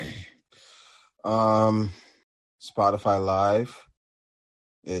Um, Spotify Live.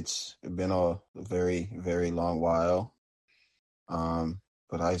 It's been a very, very long while.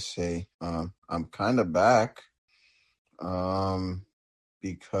 But I say I'm kind of back. Um,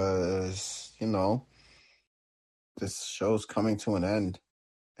 because this show's coming to an end,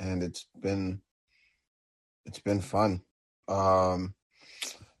 and it's been fun. Um,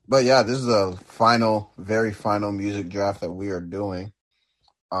 but yeah, this is a very final music draft that we are doing.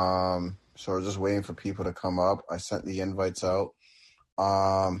 So we're just waiting for people to come up. I sent the invites out.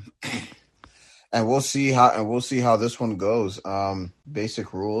 Um, and we'll see how this one goes.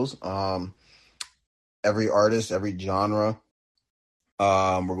 Basic rules. Every artist, every genre.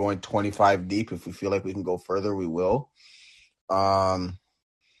 We're going 25 deep. If we feel like we can go further, we will. But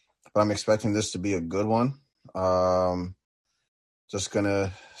I'm expecting this to be a good one. Just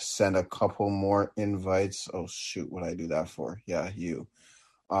gonna send a couple more invites. Oh shoot, what did I do that for? Yeah, you.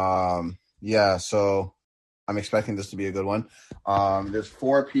 Yeah, so I'm expecting this to be a good one. There's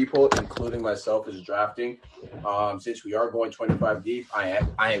 4 people, including myself, is drafting. Since we are going 25 deep,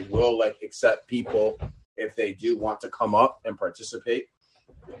 I will accept people if they do want to come up and participate.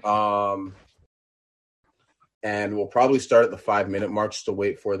 And we'll probably start at the 5-minute mark just to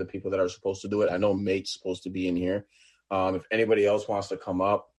wait for the people that are supposed to do it. I know Mate's supposed to be in here. If anybody else wants to come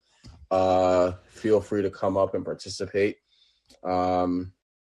up, feel free to come up and participate.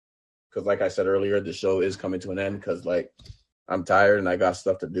 Because like I said earlier, the show is coming to an end because I'm tired and I got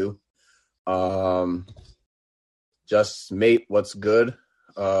stuff to do. Just Mate, what's good?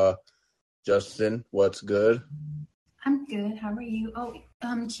 Justin, what's good? I'm good. How are you? Oh,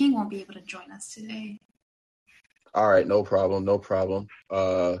 King won't be able to join us today. All right, no problem.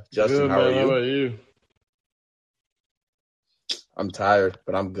 Justin, good, how are man. you? How about you? I'm tired,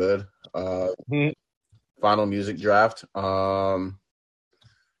 but I'm good. Final music draft. Final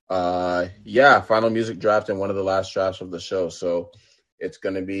music draft and one of the last drafts of the show. So it's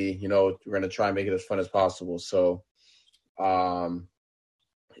gonna be, we're gonna try and make it as fun as possible. So,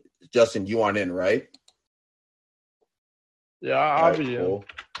 Justin, you want in, right? Yeah, I'll be cool.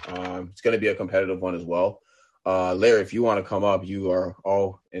 It's gonna be a competitive one as well. Larry, if you want to come up, you are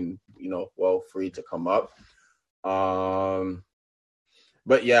all free to come up.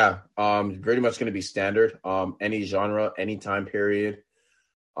 But yeah, pretty much gonna be standard. Any genre, any time period.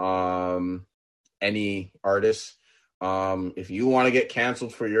 Any artist. If you want to get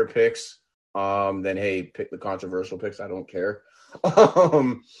canceled for your picks, then hey, pick the controversial picks. I don't care.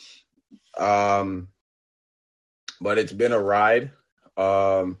 But it's been a ride.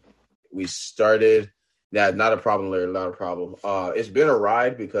 We started. Yeah, not a problem, Larry. Not a problem. It's been a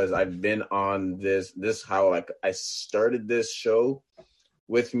ride because I've been on this how I started this show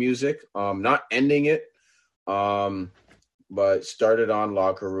with music. Not ending it. But started on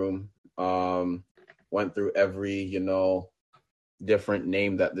Locker Room. Went through every, different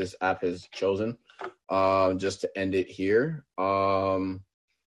name that this app has chosen, just to end it here. Well,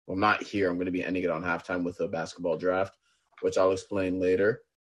 not here. I'm going to be ending it on halftime with a basketball draft, which I'll explain later.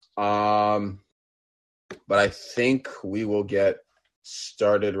 But I think we will get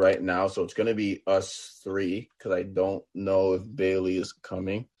started right now. So it's going to be us 3 because I don't know if Bailey is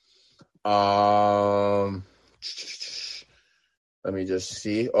coming. Let me just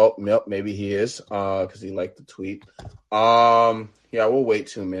see. Oh, yep, maybe he is, because he liked the tweet. Yeah, we'll wait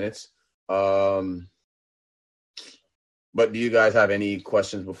 2 minutes. But do you guys have any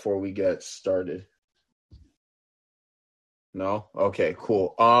questions before we get started? No? Okay,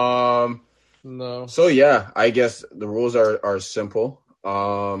 cool. No. So yeah, I guess the rules are simple.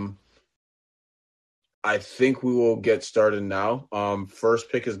 I think we will get started now.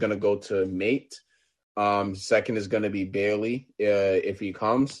 First pick is gonna go to Mate. Second is going to be Bailey if he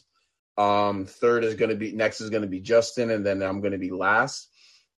comes. Third is going to be next is going to be Justin, and then I'm going to be last.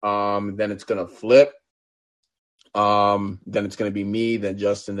 Then it's going to flip. Then it's going to be me, then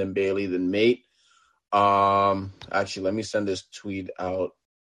Justin, then Bailey, then Mate. Actually, let me send this tweet out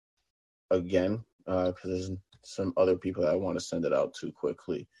again because there's some other people that I want to send it out to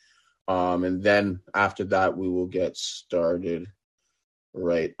quickly. And then after that, we will get started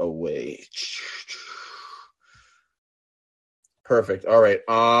right away. Perfect. All right.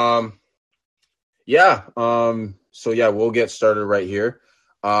 Yeah. So yeah, we'll get started right here.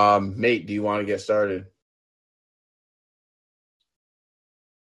 Mate, do you want to get started?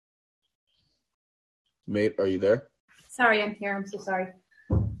 Mate, are you there? Sorry, I'm here. I'm so sorry.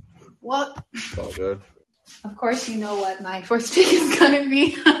 Well, It's all good. Of course, you know what my first pick is gonna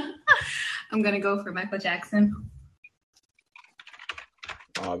be. I'm gonna go for Michael Jackson.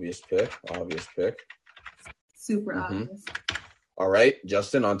 Obvious pick. Super obvious. All right,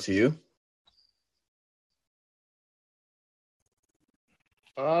 Justin, on to you.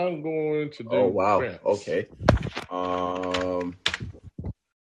 I'm going to do. Oh wow. Prince. Okay.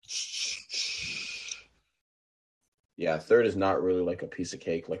 Yeah, third is not really like a piece of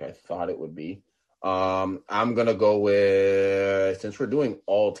cake like I thought it would be. I'm gonna go with, since we're doing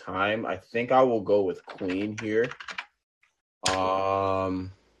all time, I think I will go with Queen here.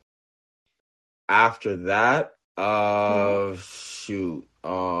 After that, shoot.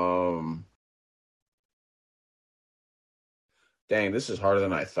 Dang, this is harder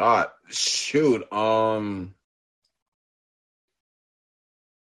than I thought. Shoot.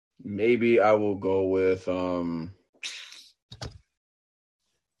 Maybe I will go with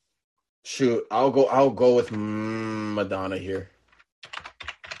shoot, I'll go with Madonna here.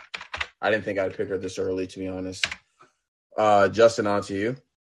 I didn't think I'd pick her this early, to be honest. Justin, on to you.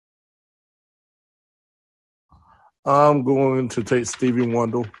 I'm going to take Stevie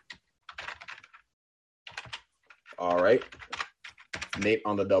Wonder. All right. Nate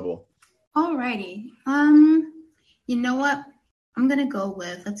on the double. Alrighty. You know what? I'm gonna go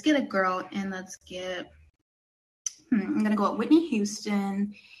with, let's get a girl and let's get I'm gonna go with Whitney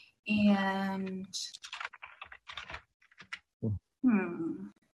Houston and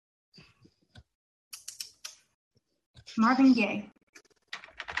Marvin Gaye.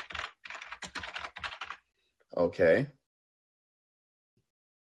 Okay.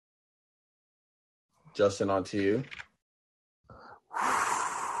 Justin, on to you.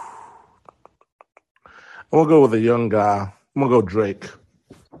 I'm going to go with a young guy. I'm going to go Drake.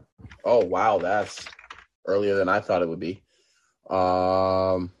 Oh, wow. That's earlier than I thought it would be.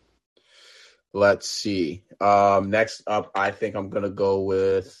 Let's see. Next up, I think I'm going to go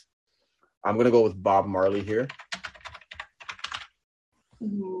with Bob Marley here.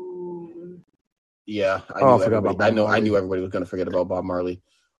 Ooh. Yeah, I knew everybody was going to forget about Bob Marley.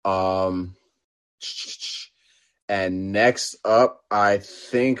 And next up, I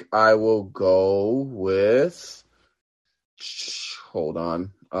think I will go with. Hold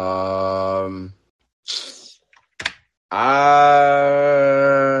on.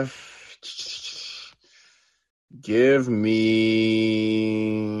 Give me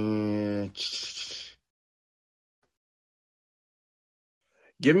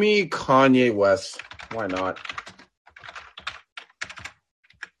Kanye West. Why not?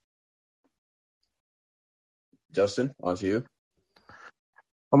 Justin, on to you.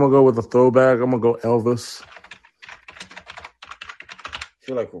 I'm going to go with a throwback. I'm going to go Elvis. I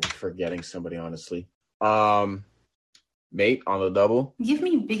feel like we're forgetting somebody, honestly. Mate, on the double. Give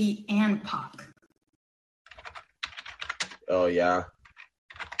me Biggie and Pac. Oh, yeah.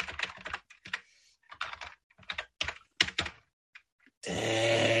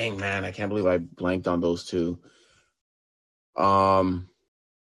 Dang, man. I can't believe I blanked on those two. All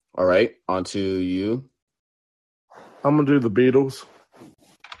right, on to you. I'm going to do the Beatles.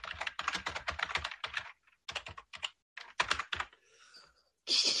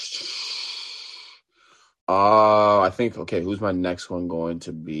 I think, okay, who's my next one going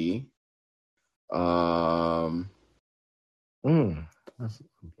to be? That's my next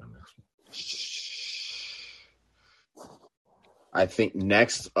one. I think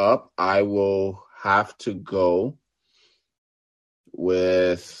next up, I will have to go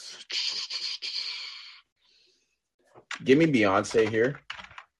with. Give me Beyonce here.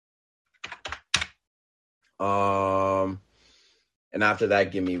 And after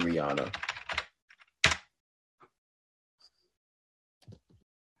that, give me Rihanna.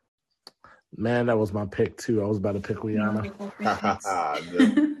 Man, that was my pick too. I was about to pick Rihanna.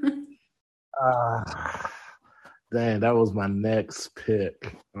 Dang, that was my next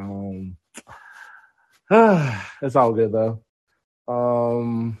pick. It's all good though.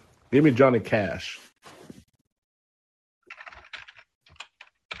 Give me Johnny Cash.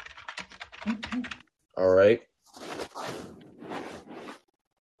 All right.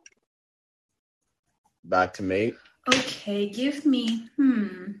 Back to Mate. Okay, give me,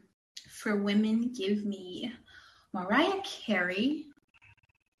 for women, give me Mariah Carey.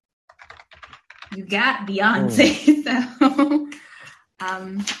 You got Beyonce, so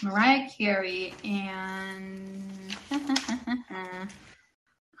Mariah Carey and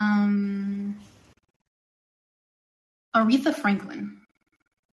Aretha Franklin.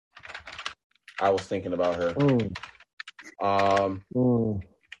 I was thinking about her.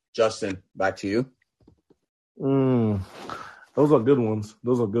 Justin, back to you. Those are good ones.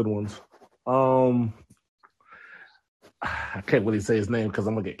 I can't really say his name because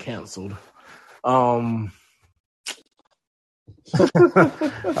I'm gonna get canceled. I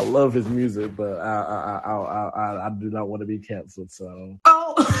love his music, but I do not want to be canceled. So.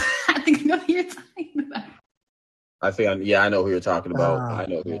 Oh, I think I know who you're talking about. I know who you're talking about. I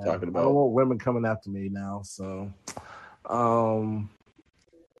know who you're talking I don't about. want women coming after me now, so I'll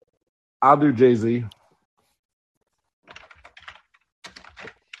do Jay-Z.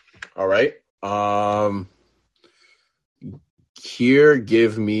 All right. Here,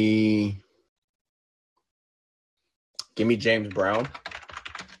 give me James Brown.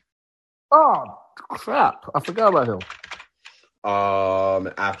 Oh crap! I forgot about him.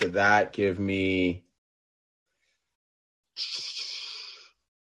 After that, give me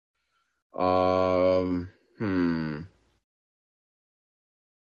because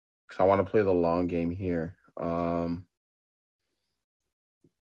I want to play the long game here.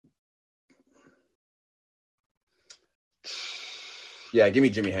 Yeah, give me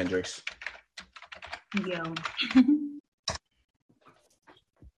Jimi Hendrix. Yo.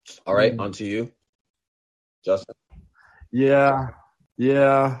 All right, on to you, Justin. Yeah,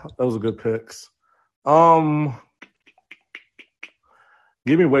 those are good picks. Give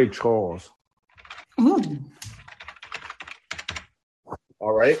me Ray Charles. Ooh.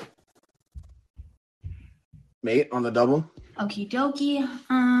 All right, mate, on the double. Okie dokie.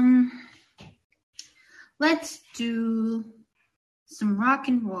 Let's do some rock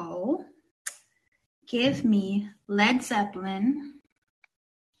and roll. Give me Led Zeppelin.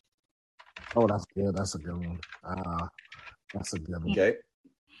 Oh, that's good. That's a good one. That's a good one. Okay.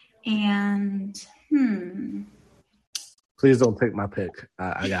 And Please don't take my pick.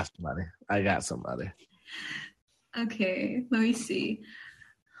 I got somebody. Okay, let me see.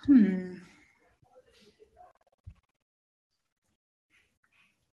 Darn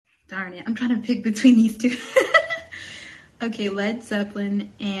it, I'm trying to pick between these two. Okay, Led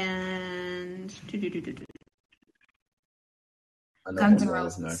Zeppelin and Guns N'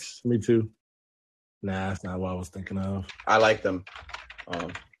 Roses. Next. Me too. Nah, that's not what I was thinking of. I like them.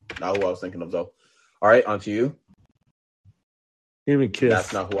 Not who I was thinking of though. All right, on to you. Give me Kiss.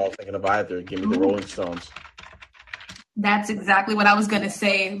 That's not who I was thinking of either. Give me the Rolling Stones. That's exactly what I was gonna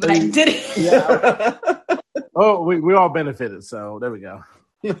say, but I didn't. Yeah. Oh, we all benefited, so there we go.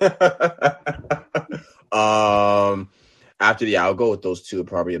 I'll go with those two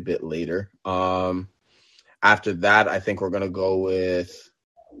probably a bit later. After that, I think we're gonna go with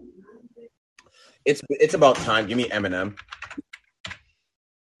it's about time. Give me Eminem.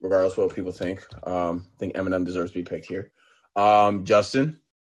 Regardless of what people think. I think Eminem deserves to be picked here. Justin.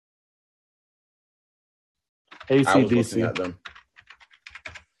 AC/DC.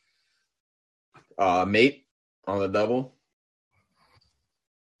 Mate on the double.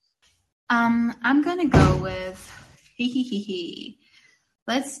 I'm gonna go with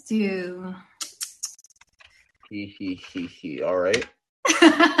Let's do All right.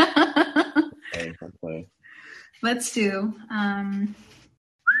 I'm playing. Let's do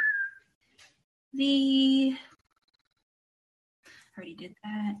I already did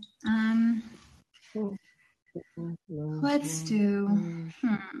that. Let's do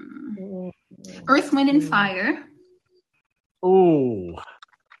Earth, Wind, and Fire. Ooh.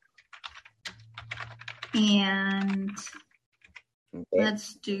 And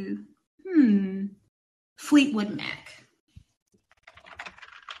let's do Fleetwood Mac.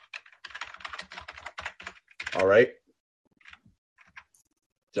 All right.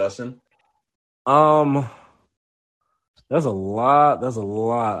 Justin? That's a lot.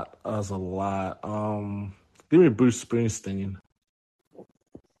 Give me Bruce Springsteen.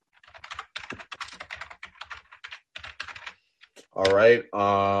 All right.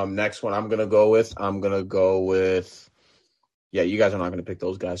 Next one I'm gonna go with. Yeah, you guys are not gonna pick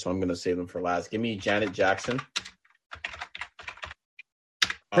those guys, so I'm gonna save them for last. Give me Janet Jackson.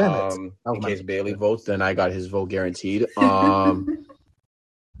 In case Bailey votes, then I got his vote guaranteed.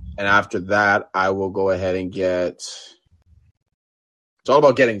 And after that, I will go ahead and get. It's all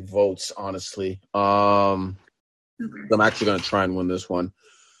about getting votes, honestly. I'm actually gonna try and win this one.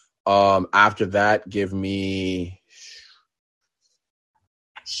 After that, give me.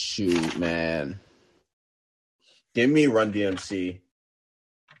 Shoot, man. Give me Run DMC.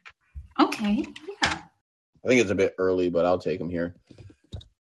 Okay, yeah. I think it's a bit early, but I'll take him here.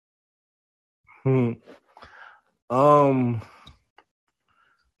 Trying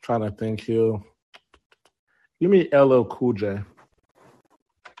to think here. Give me LL Cool J.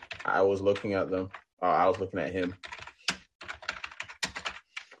 I was looking at them. I was looking at him.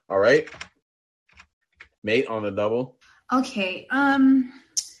 All right. Mate on the double. Okay.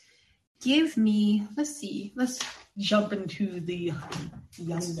 Give me. Let's see. Let's jump into the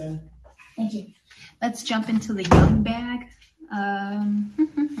young bag. Thank you. Let's jump into the young bag.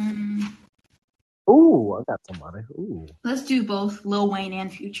 Ooh, I got somebody. Ooh. Let's do both Lil Wayne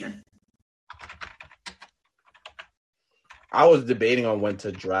and Future. I was debating on when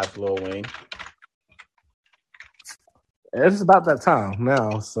to draft Lil Wayne. It's about that time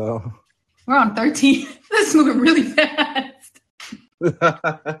now, so we're on 13. This is moving really fast.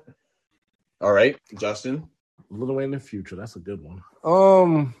 All right, Justin. Lil Wayne in the future. That's a good one.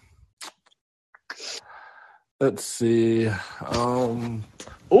 Let's see.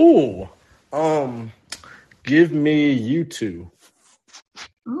 Give me U2.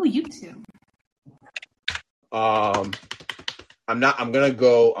 Ooh, U2. I'm gonna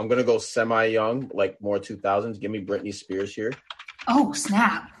go semi-young, like more 2000s. Give me Britney Spears here. Oh,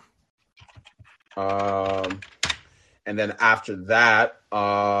 snap. And then after that,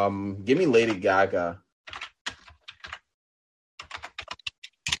 give me Lady Gaga.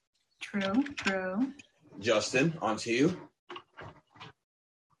 True. Justin, on to you.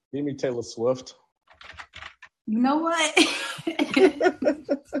 Give me Taylor Swift. You know what?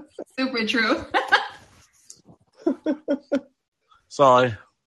 Super true. Sorry.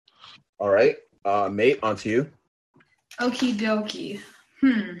 All right. Mate, on to you. Okie dokie.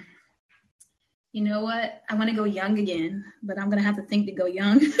 You know what? I want to go young again, but I'm going to have to think to go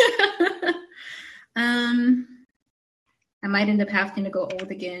young. I might end up having to go old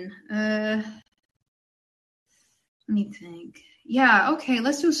again. Let me think. Yeah, okay,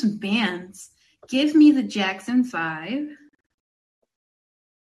 let's do some bands. Give me the Jackson 5.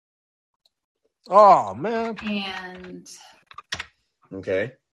 Oh, man. And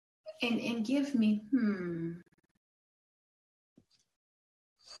okay. And give me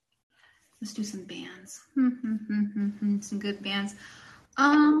let's do some bands. Some good bands.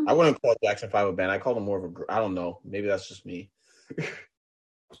 I wouldn't call Jackson 5 a band. I call them more of a group. I don't know. Maybe that's just me.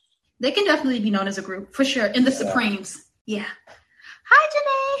 They can definitely be known as a group, for sure. In the Supremes. Yeah. Hi,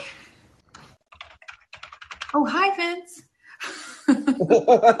 Janae. Oh, hi, Vince.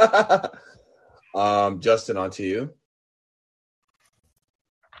 Justin, on to you.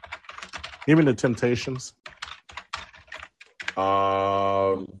 Give me the Temptations.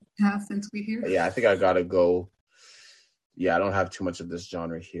 Since we're here. Yeah, I think I gotta go. Yeah, I don't have too much of this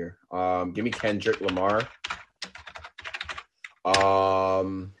genre here. Give me Kendrick Lamar.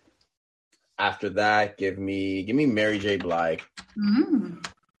 After that, give me Mary J. Blige.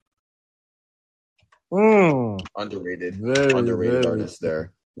 Underrated. Very artist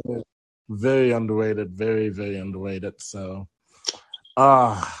there. Very underrated. Very, very underrated. So,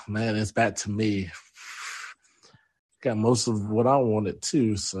 man, it's back to me. Got most of what I wanted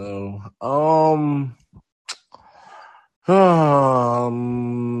too. So,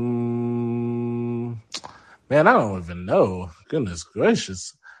 man, I don't even know. Goodness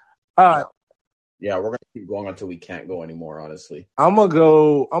gracious. Yeah, we're gonna keep going until we can't go anymore, honestly. I'm gonna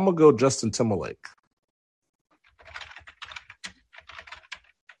go Justin Timberlake.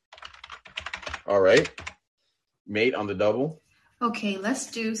 All right. Mate on the double. Okay,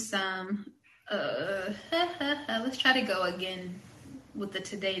 let's do some let's try to go again with the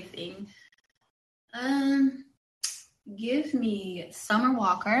today thing. Give me Summer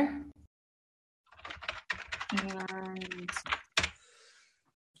Walker.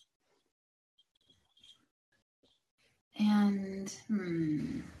 And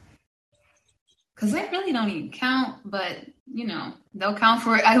because they really don't even count, but you know, they'll count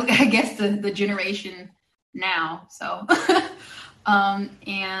for I guess the generation now. So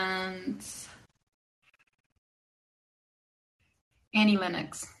and Annie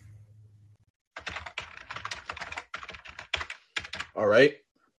Lennox. All right.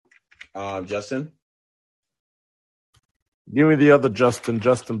 Justin. Give me the other Justin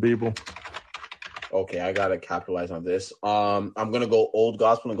Bieber. Okay, I gotta capitalize on this. I'm gonna go old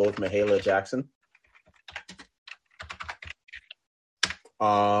gospel and go with Mahalia Jackson.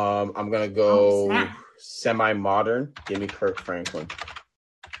 I'm gonna go semi-modern. Give me Kirk Franklin.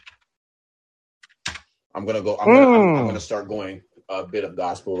 I'm gonna start going a bit of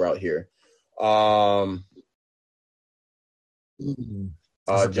gospel route here.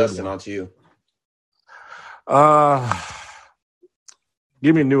 Justin, on to you.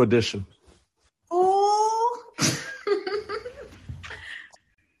 Give me New Edition. Oh.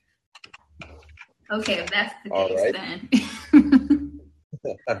 Okay, if that's the case, then.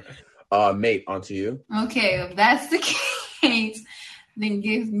 Mate, on to you. Okay, if that's the case, then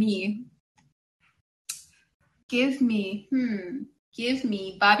give me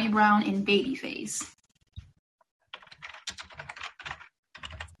Bobby Brown and Babyface.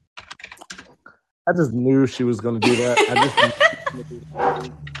 I just knew she was going to do that. I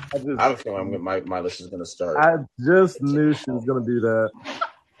have a feeling my list is going to start. I just knew she was going to do that.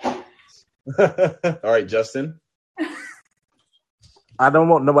 All right, Justin. I don't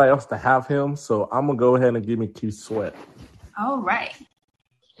want nobody else to have him, so I'm going to go ahead and give me Keith Sweat. All right.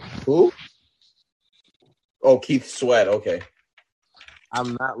 Who? Oh, Keith Sweat. Okay.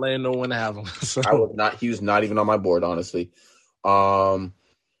 I'm not letting no one have him. So. I was not. He was not even on my board, honestly.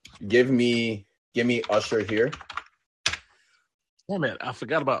 Give me Usher here. Damn it! I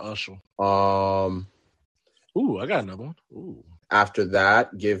forgot about Usher. Ooh, I got another one. Ooh. After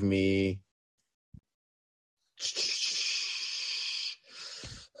that, give me.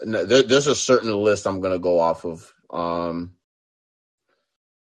 No, there's a certain list I'm gonna go off of.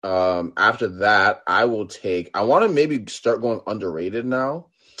 After that, I will take. I want to maybe start going underrated now.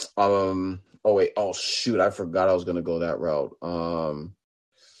 Oh wait. Oh shoot! I forgot I was gonna go that route.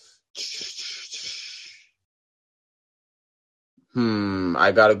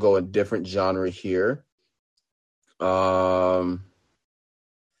 I gotta go a different genre here.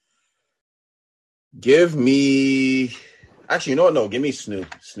 Give me. Actually, you know what? No, give me Snoop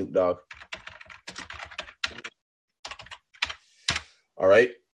Dogg. All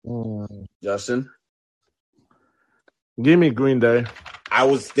right, Justin. Give me Green Day. I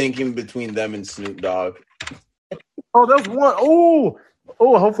was thinking between them and Snoop Dogg. Oh, that's one. Oh,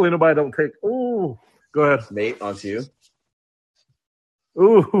 hopefully nobody don't take. Oh, go ahead. Nate, on to you.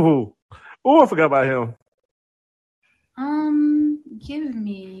 I forgot about him. Give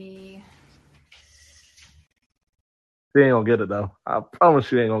me. She ain't gonna get it though. I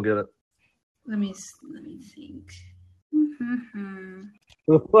promise you ain't gonna get it. Let me think.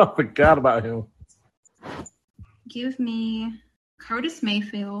 I forgot about him. Give me Curtis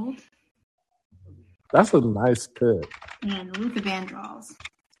Mayfield. That's a nice pick. And Luther Vandross.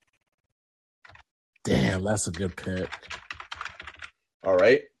 Damn, that's a good pick. All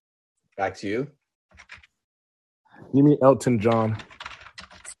right, back to you. Give me Elton John.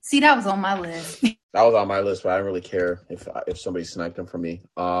 See, that was on my list. That was on my list, but I didn't really care if somebody sniped him from me.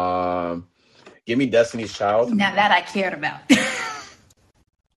 Give me Destiny's Child. Now that I cared about.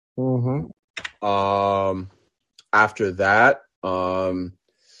 After that,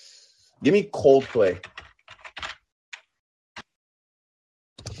 give me Coldplay.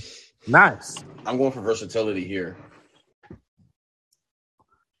 Nice. I'm going for versatility here.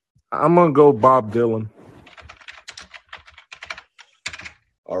 I'm gonna go Bob Dylan.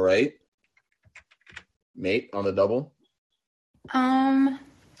 All right. Mate, on the double.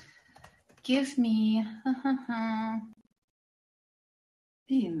 Give me.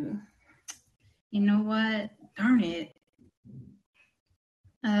 Ew. You know what? Darn it.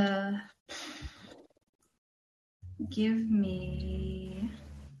 Give me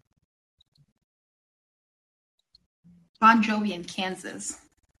Bon Jovi in Kansas.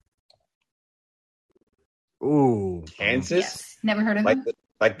 Ooh, Kansas? Yes. Never heard of him?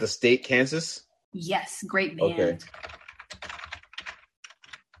 Like the state Kansas? Yes, great band. Okay.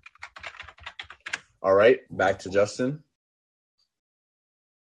 All right, back to Justin.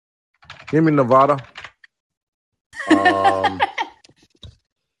 Give me Nevada.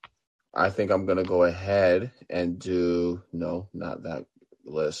 I think I'm gonna go ahead and do not that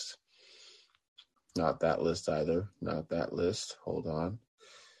list. Not that list either. Not that list. Hold on.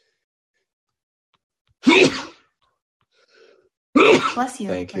 Bless you.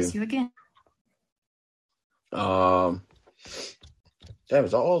 Thank Bless you again. Damn,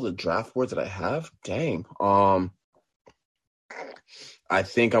 is that all the draft boards that I have? Dang. I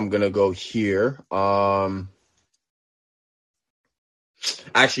think I'm gonna go here.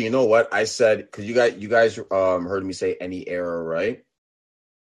 Actually, you know what? I said because you guys heard me say any era, right?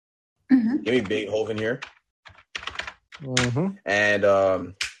 Mm-hmm. Give me Beethoven here. Mm-hmm. And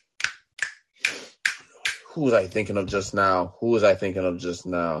who was I thinking of just now?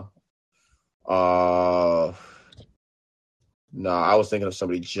 No, I was thinking of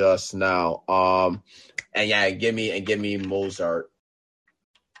somebody just now. And yeah, give me Mozart.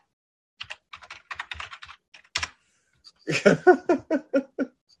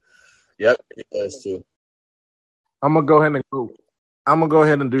 Yep, it does too. I'm gonna go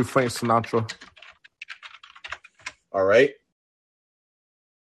ahead and do Frank Sinatra. All right.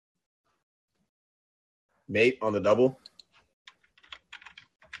 Mate on the double.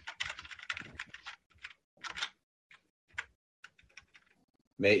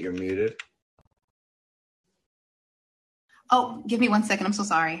 Mate, you're muted. Oh, give me 1 second. I'm so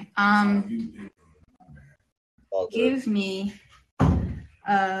sorry. Give me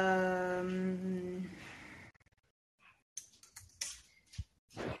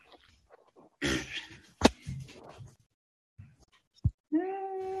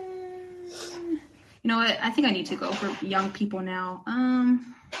you know what? I think I need to go for young people now.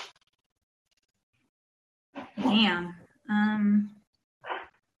 Damn.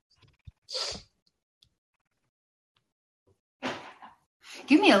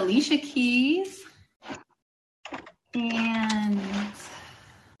 Give me Alicia Keys. And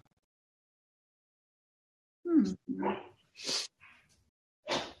you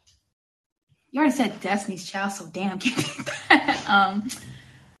already said Destiny's Child, so damn, give me that.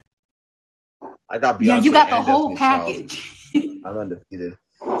 I got Beyonce. Yeah, you got the whole Destiny's package. I'm undefeated.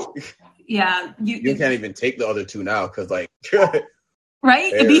 Yeah, you can't even take the other two now because, like,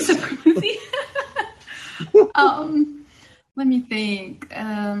 right? It'd be supremacy. Let me think.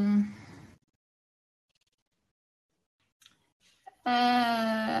 Darn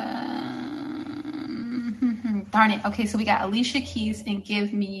it. Okay, so we got Alicia Keys and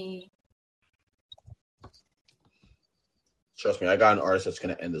give me. Trust me, I got an artist that's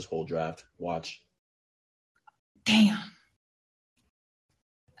gonna end this whole draft. Watch. Damn.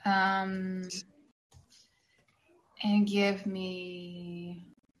 And give me.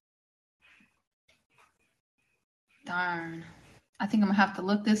 Darn. I think I'm gonna have to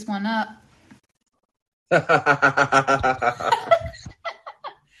look this one up.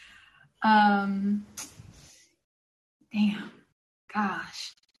 Damn.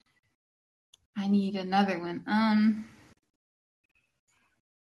 Gosh. I need another one.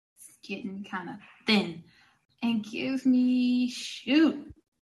 It's getting kind of thin. And give me shoot.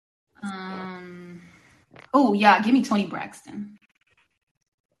 Oh yeah, give me Toni Braxton.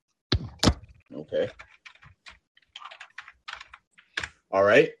 Okay. All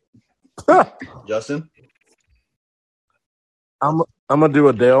right. Justin? I'm gonna do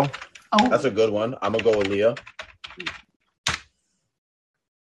Adele. Oh, that's a good one. I'm gonna go with Leah.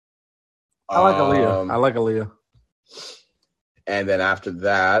 I like Aaliyah. And then after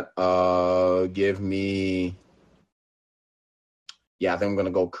that, give me. Yeah, I think I'm gonna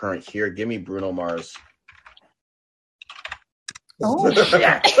go current here. Give me Bruno Mars. Oh shit!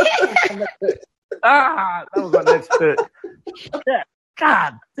 That was my next pick. Yeah.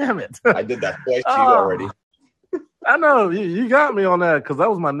 God damn it! I did that twice to you already. I know you got me on that because that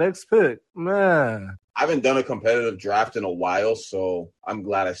was my next pick, man. I haven't done a competitive draft in a while, so I'm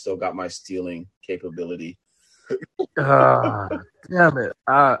glad I still got my stealing capability. Damn it!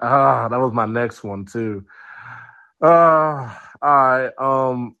 That was my next one too. All right.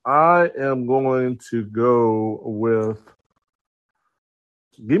 I am going to go with.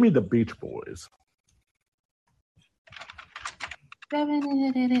 Give me the Beach Boys. I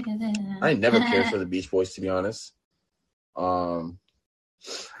never cared for the Beach Boys, to be honest. But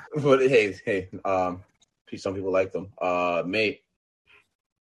hey, some people like them. Mate.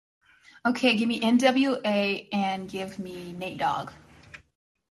 Okay, give me NWA and give me Nate Dogg.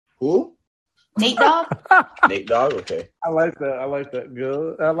 Who? Nate Dogg? Nate Dogg, okay. I like that.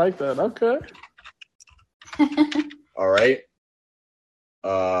 Good. I like that. Okay. All right.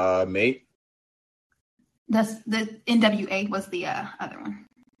 Mate. That's the NWA was the other one.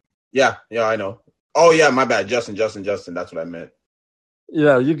 Yeah, I know. Oh yeah, my bad. Justin. That's what I meant.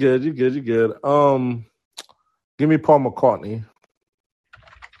 Yeah, you good. Give me Paul McCartney.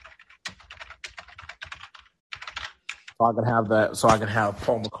 So I can have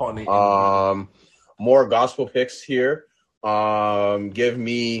Paul McCartney. More gospel picks here. Give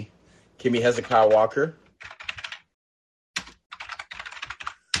me Hezekiah Walker.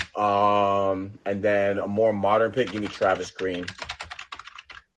 And then a more modern pick, give me Travis Green.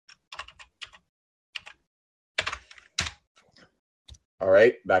 All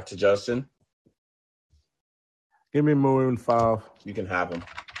right, back to Justin. Give me Maroon 5. You can have him.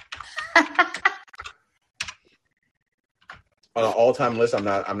 On an all-time list, I'm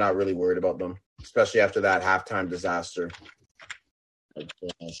not really worried about them, especially after that halftime disaster.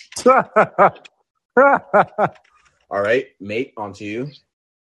 All right, mate, on to you.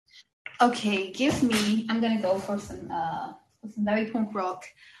 Okay, I'm gonna go for some very punk rock,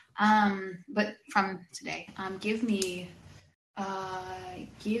 but from today. Give me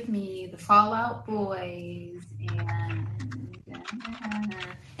the Fall Out Boys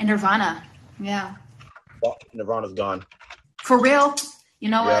and Nirvana. Yeah. Well, Nirvana's gone. For real? You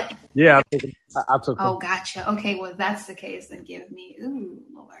know what? Yeah, I took Oh, gotcha. Okay, well, if that's the case, then give me. Ooh,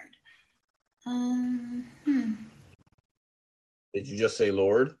 Lord. Did you just say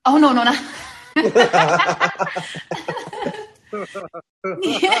Lord? Oh no.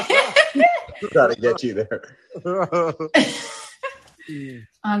 Gotta get you there.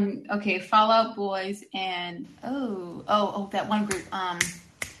 Okay, Fall Out Boys and that one group.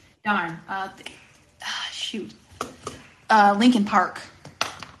 Shoot. Linkin Park.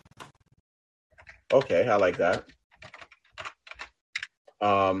 Okay, I like that.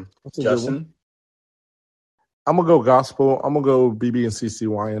 Justin? I'm going to go gospel. I'm going to go BB and CC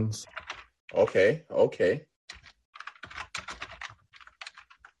Winans. Okay.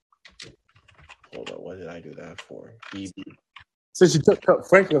 Hold on. What did I do that for? Since you took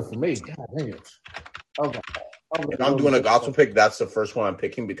Franklin from me. God dang it. Okay. If I'm doing a gospel pick, that's the first one I'm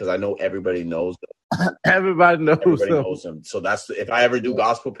picking because I know everybody knows them. Everybody knows him. So that's if I ever do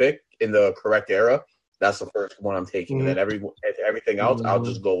gospel pick in the correct era, that's the first one I'm taking. Mm-hmm. And then everything else, I'll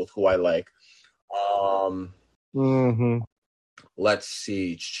just go with who I like. Let's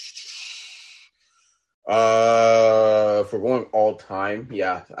see. If we're going all time,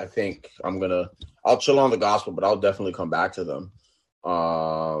 yeah, I think I'll chill on the gospel, but I'll definitely come back to them.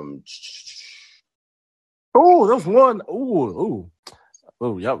 Oh, there's one. Oh,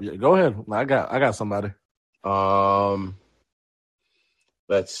 yep. Go ahead. I got somebody.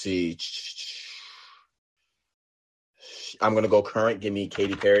 Let's see. I'm gonna go current. Give me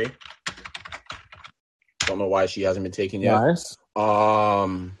Katy Perry. Don't know why she hasn't been taken yet. Nice.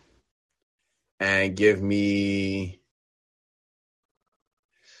 And give me.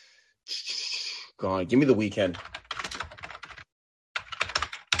 Give me The Weeknd.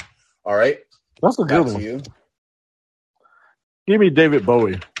 All right. That's a good one. To you. Give me David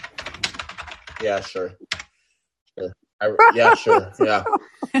Bowie. Yeah, sure. Sure. Yeah.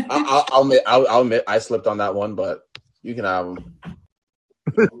 I'll admit I slipped on that one, but you can have them.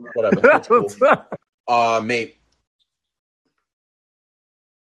 Whatever. That's cool. Mate.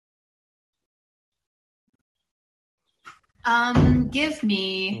 Give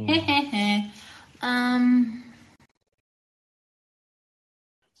me.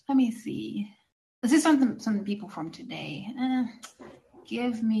 Let me see. This is some people from today.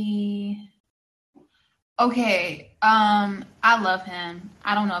 Give me. Okay. I love him.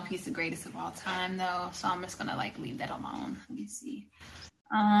 I don't know if he's the greatest of all time though, so I'm just gonna leave that alone. Let me see.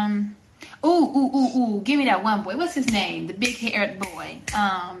 Ooh. Give me that one boy. What's his name? The big haired boy.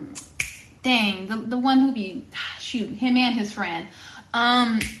 Dang, the one who be him and his friend.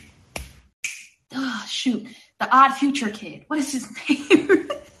 The Odd Future kid. What is his name?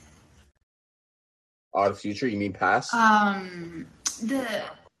 Odd Future? You mean past? Afro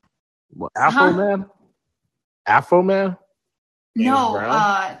Man? Afro Man? No,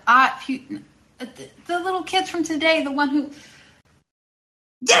 Odd Future. The little kids from today. The one who.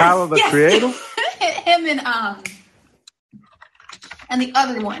 Yes, Tyler the Creator. Him and the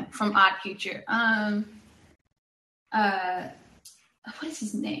other one from Odd Future. What is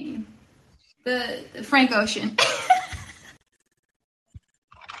his name? The Frank Ocean.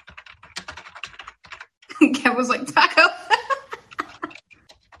 Kev was like taco.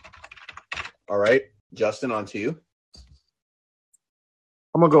 All right, Justin, on to you.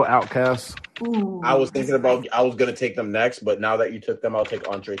 I'm gonna go Outkast. Ooh, I was thinking I was gonna take them next, but now that you took them, I'll take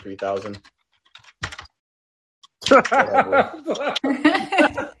Andre 3000.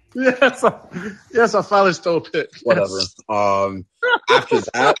 Yes, I finally stole a pick. Whatever. After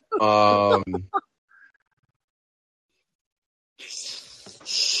that,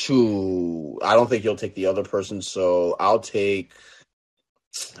 I don't think you'll take the other person, so I'll take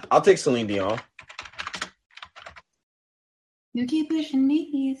Celine Dion. You keep pushing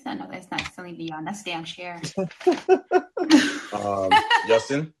me. No, that's not Celine Dion. That's damn Cher.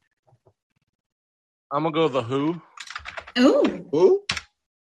 Justin? I'm going to go The Who. Ooh.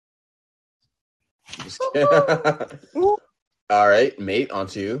 Who? All right, mate, on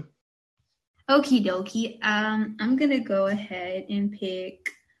to you. Okie dokie. I'm going to go ahead and pick...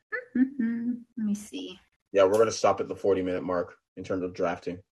 Let me see. Yeah, we're going to stop at the 40-minute mark in terms of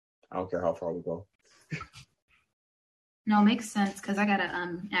drafting. I don't care how far we go. No, makes sense because I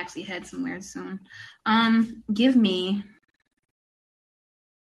gotta actually head somewhere soon. Give me.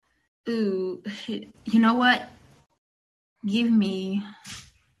 Ooh, you know what? Give me.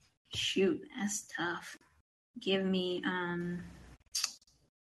 Shoot, that's tough. Give me.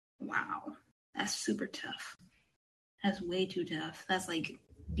 Wow, that's super tough. That's way too tough. That's like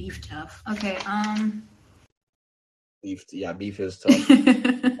beef tough. Okay. Beef. Yeah, beef is tough.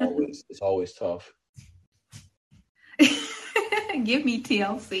 It's always tough. Give me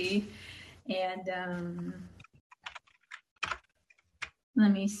TLC and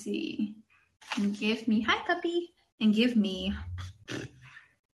let me see. And give me hi puppy and give me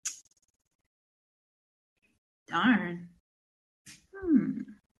darn.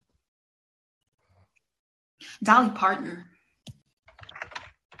 Dolly Parton.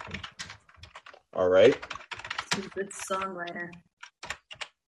 All right. She's a good songwriter.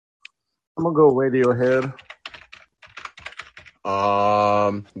 I'm gonna go Radiohead.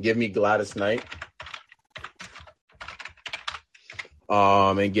 Give me Gladys Knight.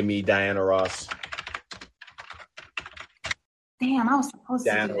 And give me Diana Ross. Damn, I was supposed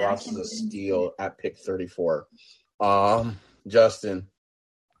Diana to do that. Ross is a steal at pick 34. Justin.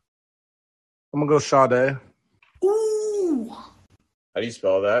 I'm gonna go Sade. Ooh. How do you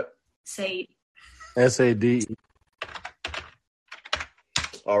spell that? Say SAD.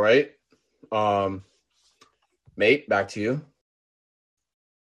 All right. Mate, back to you.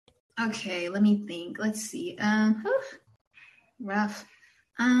 okay, let me think. Let's see. Rough.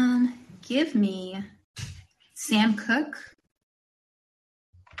 Give me Sam Cooke.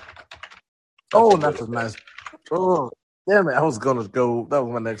 Oh, that's a nice. Oh, damn it! I was gonna go. That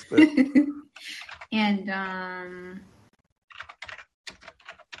was my next pick. And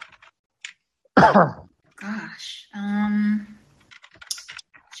gosh.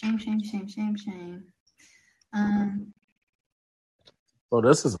 Shame. Oh,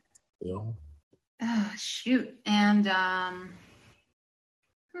 this is. Shoot. And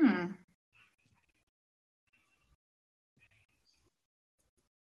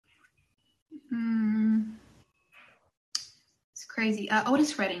it's crazy.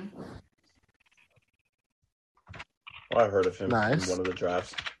 Otis Redding. Well, I heard of him Nice. in one of the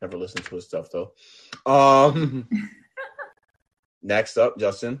drafts. Never listened to his stuff though. Next up,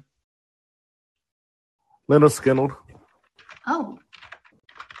 Justin. Leonard Skinnard. Oh.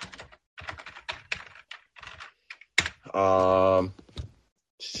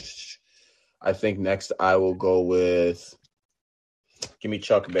 I think next I will go with. Give me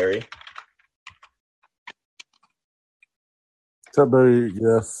Chuck Berry. Tubby,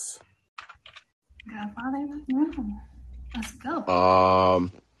 yes. Godfather. Let's go.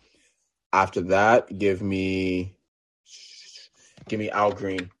 After that, give me Al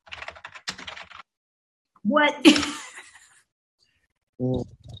Green. What?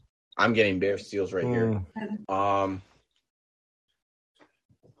 I'm getting Bear steals right here.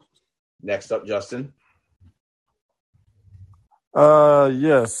 Next up, Justin.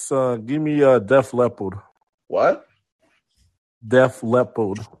 Yes. Give me Def Leppard. What? Def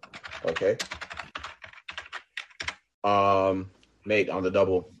Leppard. Okay. Mate, on the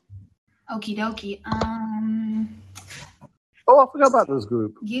double. Okie dokie. Oh, I forgot about this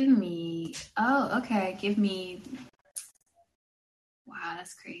group. Give me. Oh, okay. Give me. Wow,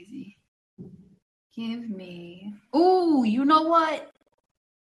 that's crazy. Give me. Ooh, you know what?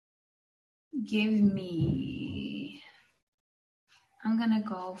 Give me. I'm gonna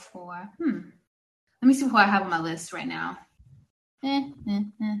go for. Let me see who I have on my list right now. Wow,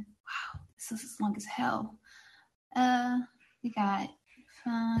 this is as long as hell. We got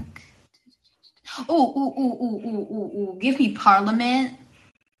fuck. Ooh. Give me Parliament.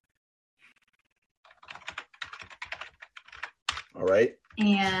 All right.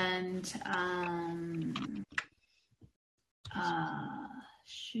 And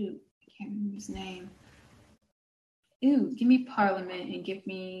shoot, I can't remember his name. Ooh, give me Parliament and give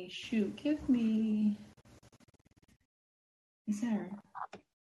me is there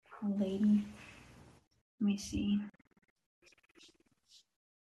a lady? Let me see.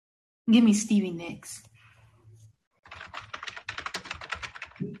 Give me Stevie Nicks.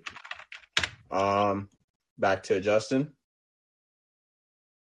 Back to Justin.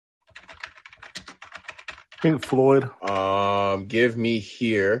 Pink Floyd. Give me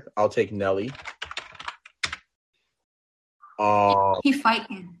here. I'll take Nelly. He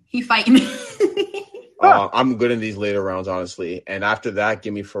fighting. I'm good in these later rounds, honestly. And after that,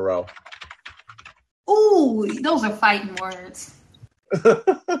 give me Pharrell. Ooh, those are fighting words.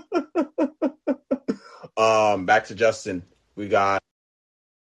 Back to Justin. We got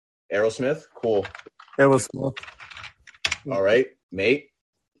Aerosmith. Cool. Aerosmith. All right, mate.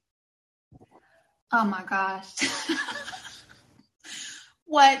 Oh my gosh.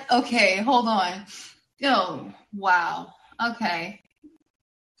 What? Okay, hold on. Oh, wow. Okay.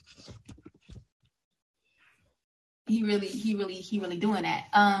 He really doing that.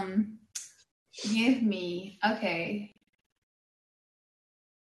 Give me, okay.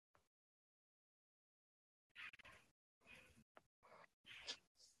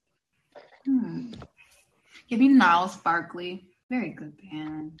 Give me Niles Barkley. Very good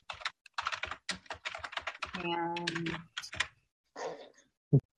band. And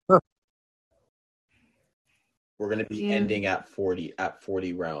we're gonna be ending at 40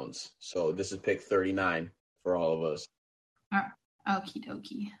 rounds. So this is pick 39 for all of us. Okie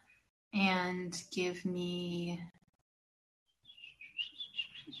dokie. And give me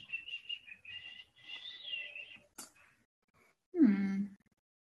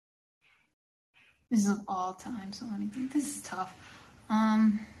this is of all time, so anything. This is tough.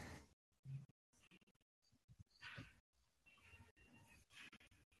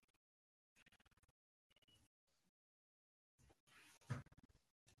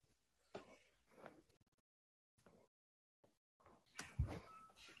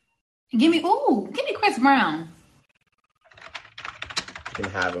 Give me Chris Brown. You can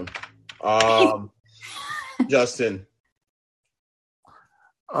have him. Justin.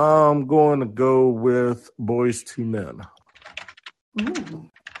 I'm going to go with Boys to Men. Ooh.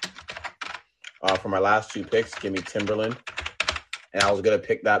 For my last two picks, give me Timberland. And I was going to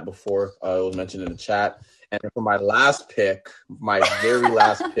pick that before it was mentioned in the chat. And for my last pick, my very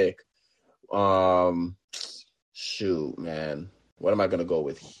last pick, shoot, man. What am I going to go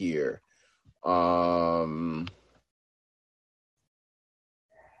with here? I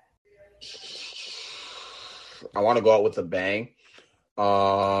want to go out with a bang.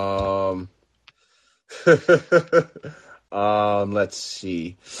 Let's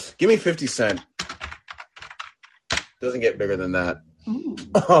see. Give me 50 Cent. Doesn't get bigger than that.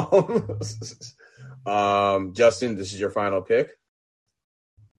 Justin, this is your final pick.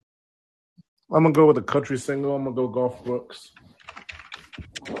 I'm gonna go with a country single. I'm gonna go Garth Brooks.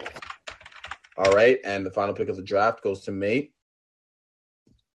 All right, and the final pick of the draft goes to Mate.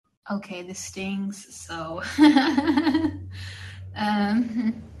 Okay, this stings. So,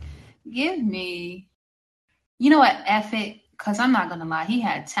 give me. You know what? F it, because I'm not gonna lie. He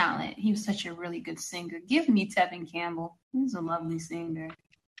had talent. He was such a really good singer. Give me Tevin Campbell. He's a lovely singer.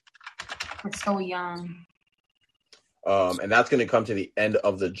 We're so young. And that's going to come to the end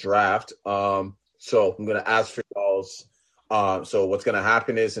of the draft. So I'm going to ask for y'all's. So what's going to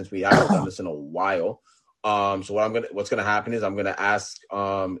happen is, since we haven't done this in a while, what's going to happen is I'm going to ask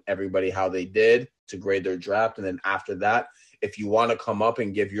everybody how they did to grade their draft, and then after that, if you want to come up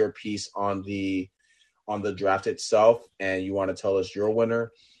and give your piece on the draft itself, and you want to tell us your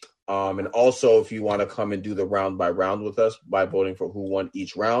winner, and also if you want to come and do the round by round with us by voting for who won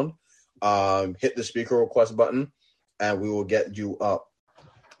each round, hit the speaker request button, and we will get you up.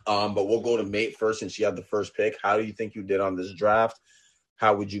 But we'll go to Mate first, since she had the first pick. How do you think you did on this draft?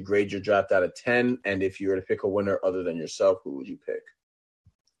 How would you grade your draft out of 10? And if you were to pick a winner other than yourself, who would you pick?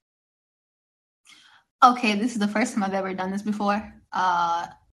 Okay, this is the first time I've ever done this before.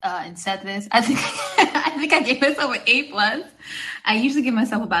 And said this. I think I gave myself an A+. I usually give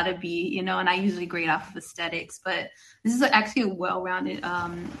myself about a B, and I usually grade off of aesthetics. But this is actually a well-rounded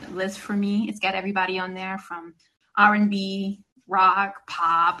list for me. It's got everybody on there from R&B, rock,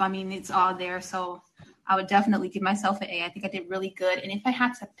 pop. I mean, it's all there. So I would definitely give myself an A. I think I did really good. And if I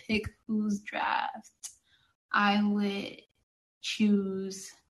had to pick whose draft I would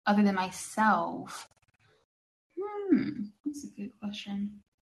choose other than myself, that's a good question.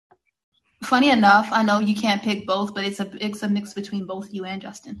 Funny enough, I know you can't pick both, but it's a mix between both you and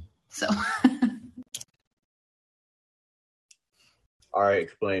Justin. So, all right,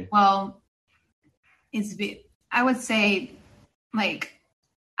 explain. Well, I would say,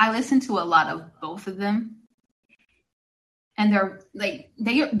 I listen to a lot of both of them, and they're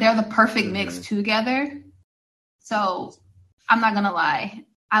the perfect mix together. So, I'm not gonna lie,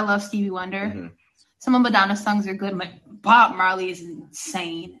 I love Stevie Wonder. Mm-hmm. Some of Madonna's songs are good. Bob Marley is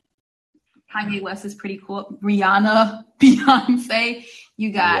insane. Kanye West is pretty cool. Rihanna, Beyonce.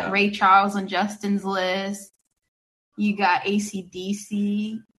 You got Ray Charles on Justin's list. You got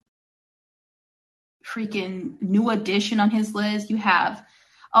AC/DC. Freaking New Edition on his list. You have,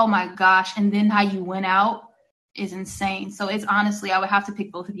 oh my gosh, and then How You Went Out is insane. So it's honestly, I would have to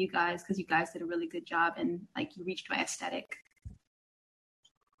pick both of you guys because you guys did a really good job and you reached my aesthetic.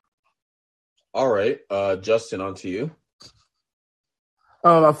 All right, Justin, on to you.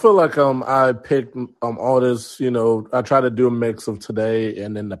 I feel like I picked artists, I try to do a mix of today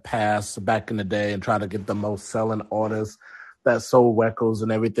and in the past, back in the day, and try to get the most selling artists that sold records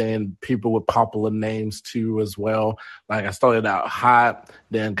and everything, people with popular names too as well. Like I started out hot,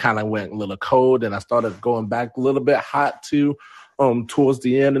 then kind of went a little cold, and I started going back a little bit hot too towards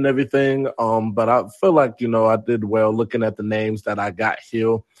the end and everything. But I feel like, I did well looking at the names that I got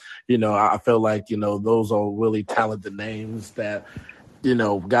here. I feel like, those are really talented names that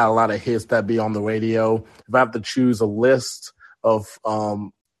got a lot of hits that be on the radio. If I have to choose a list of, I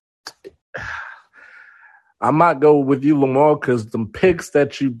might go with you, Lamar, because the picks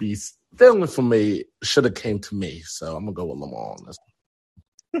that you be stealing from me should have came to me. So I'm gonna go with Lamar on this.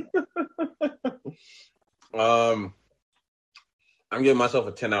 I'm giving myself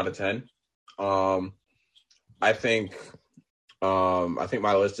a 10 out of 10. I think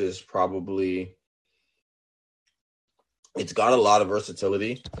my list is probably. It's got a lot of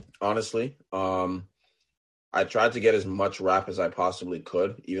versatility, honestly. I tried to get as much rap as I possibly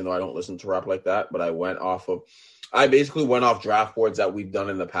could, even though I don't listen to rap like that. But I basically went off draft boards that we've done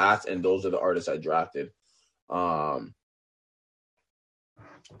in the past, and those are the artists I drafted. So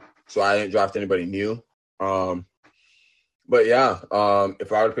I didn't draft anybody new. But yeah,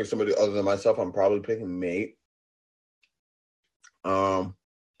 if I were to pick somebody other than myself, I'm probably picking Mate.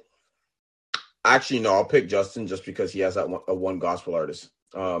 Actually, no, I'll pick Justin just because he has that one gospel artist.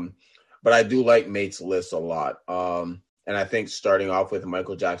 But I do like Mate's list a lot. And I think starting off with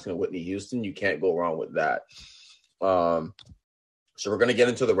Michael Jackson and Whitney Houston, you can't go wrong with that. So we're going to get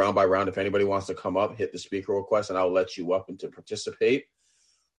into the round by round. If anybody wants to come up, hit the speaker request, and I'll let you up and to participate.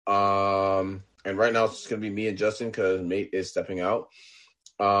 And right now it's going to be me and Justin because Mate is stepping out.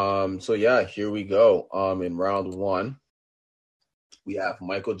 So yeah, here we go. In round one, we have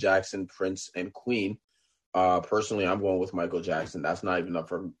Michael Jackson, Prince, and Queen. Personally, I'm going with Michael Jackson. That's not even up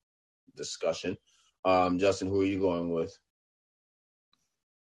for discussion. Justin, who are you going with?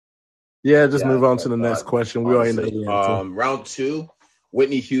 Yeah, just move on to the next question. We already know the answer. Round two,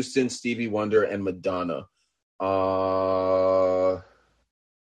 Whitney Houston, Stevie Wonder, and Madonna.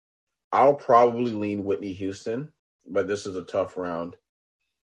 I'll probably lean Whitney Houston, but this is a tough round.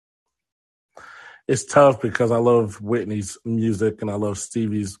 It's tough because I love Whitney's music and I love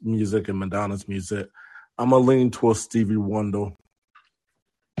Stevie's music and Madonna's music. I'm going to lean towards Stevie Wonder.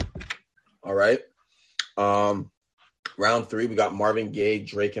 All right. Round three, we got Marvin Gaye,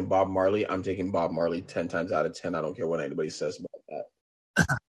 Drake, and Bob Marley. I'm taking Bob Marley 10 times out of 10. I don't care what anybody says about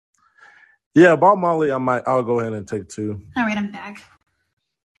that. Yeah, Bob Marley, I'll go ahead and take 2. All right, I'm back.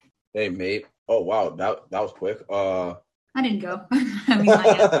 Hey, mate. Oh, wow. That was quick. I didn't go. I mean,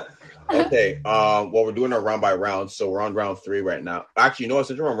 okay. Well, we're doing our round by round, so we're on round 3 right now. Actually, you know what?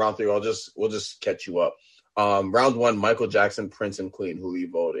 Since we're on round 3, we'll just catch you up. Round 1, Michael Jackson, Prince, and Queen. Who are you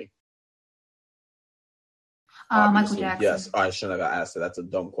voting? Michael Jackson. Yes, I shouldn't have asked it. That's a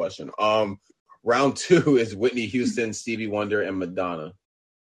dumb question. Round 2 is Whitney Houston, Stevie Wonder, and Madonna.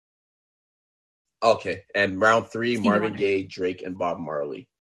 Okay, and round 3, Marvin Gaye, Drake, and Bob Marley.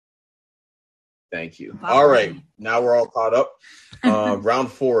 Thank you. All right, now we're all caught up.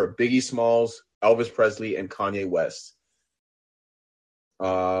 Round 4, Biggie Smalls, Elvis Presley, and Kanye West.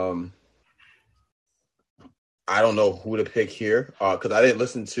 I don't know who to pick here because I didn't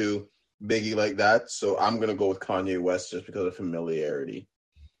listen to Biggie like that, so I'm gonna go with Kanye West just because of familiarity.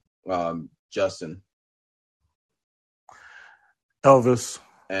 Justin, Elvis,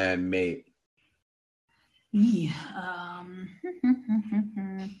 and Mate. Yeah.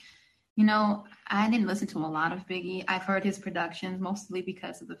 You know, I didn't listen to a lot of Biggie. I've heard his productions mostly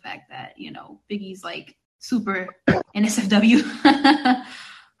because of the fact that, you know, Biggie's like super NSFW.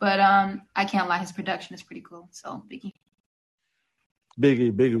 But I can't lie, his production is pretty cool. So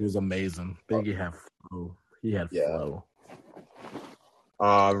Biggie was amazing. Biggie had flow. He had flow.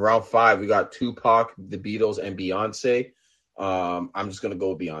 Round 5, we got Tupac, the Beatles, and Beyonce. I'm just gonna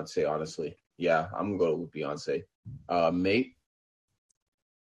go with Beyonce, honestly. Yeah, I'm gonna go with Beyonce. Mate.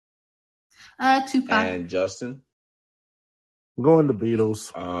 Tupac. And Justin. I'm going to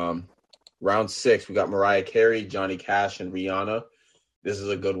Beatles. Round 6, we got Mariah Carey, Johnny Cash, and Rihanna. This is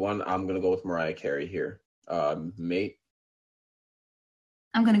a good one. I'm gonna go with Mariah Carey here. Mate.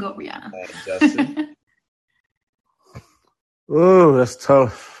 I'm gonna go with Rihanna. And Justin. Oh, that's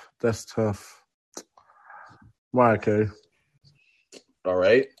tough. Mariah Carey. All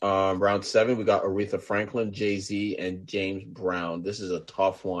right. Round 7, we got Aretha Franklin, Jay-Z, and James Brown. This is a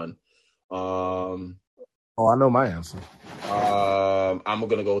tough one. I know my answer. I'm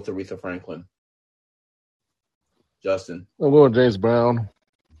gonna go with Aretha Franklin. Justin. I'm going James Brown.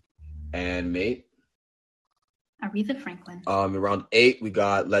 And Mate. Aretha Franklin. In round 8, we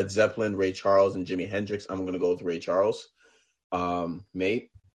got Led Zeppelin, Ray Charles, and Jimi Hendrix. I'm gonna go with Ray Charles.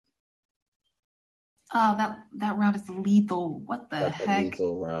 Mate. Oh, that round is lethal. What the That's heck? a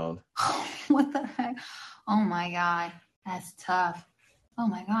lethal round. What the heck? Oh my god, that's tough. Oh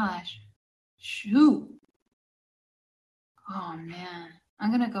my gosh, shoot. Oh man, I'm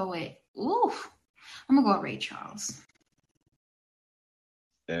gonna go with I'm gonna go with Ray Charles.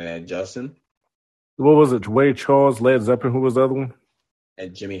 And Justin. What was it? Ray Charles, Led Zeppelin. Who was the other one?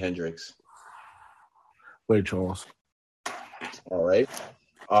 And Jimi Hendrix. Ray Charles. All right.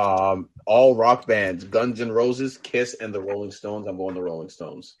 All rock bands: Guns N' Roses, Kiss, and the Rolling Stones. I'm going the Rolling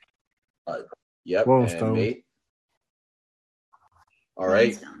Stones. All right. Yep. Rolling and Stones. Mate. All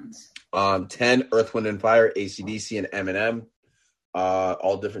right. 10, Earth, Wind, and Fire, AC/DC, and Eminem.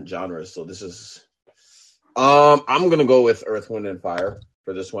 All different genres. So this is. I'm gonna go with Earth, Wind, and Fire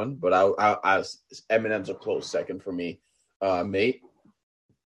for this one, but I Eminem's a close second for me. Mate.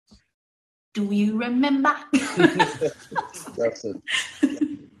 Do you remember? That's it.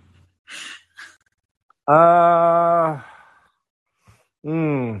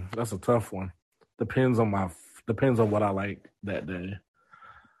 That's a tough one. Depends on what I like that day.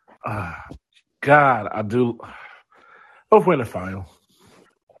 God, I do. Hopefully in the final.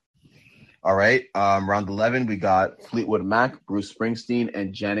 All right. Round 11, we got Fleetwood Mac, Bruce Springsteen,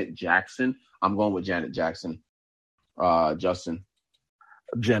 and Janet Jackson. I'm going with Janet Jackson. Justin.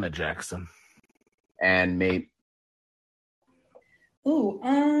 Janet Jackson. And Mate. Ooh,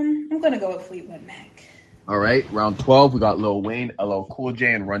 I'm gonna go with Fleetwood Mac. All right. Round 12, we got Lil Wayne, LL Cool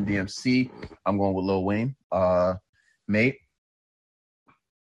J, and Run DMC. I'm going with Lil Wayne. Mate.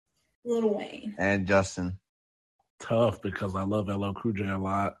 Lil Wayne. And Justin. Tough because I love LL Cool J a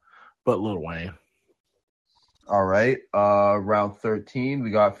lot, but Lil Wayne. All right. Round 13, we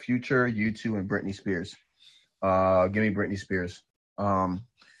got Future, U2, and Britney Spears. Give me Britney Spears.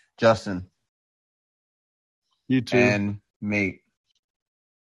 Justin. U2. And Mate.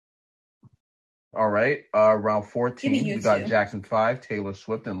 All right. Round 14, we got Jackson 5, Taylor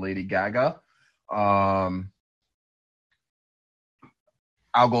Swift, and Lady Gaga. I'll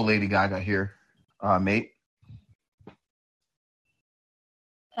go Lady Gaga here. Mate.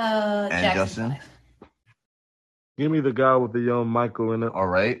 And Jackson Justin. 5. Give me the guy with the young Michael in it. All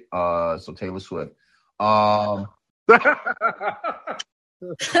right. So Taylor Swift.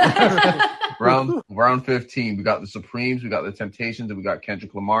 Round 15, we got the Supremes, we got the Temptations, and we got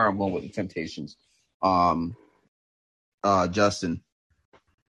Kendrick Lamar. I'm going with the Temptations. Justin.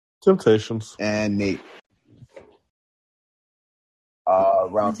 Temptations. And Nate.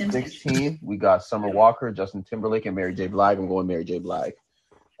 Round 16, we got Summer Walker, Justin Timberlake, and Mary J. Blige. I'm going Mary J. Blige.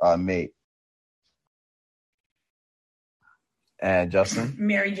 Mate. And Justin.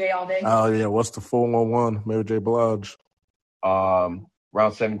 Mary J. all day. Oh, yeah. What's the 411? Mary J. Blige.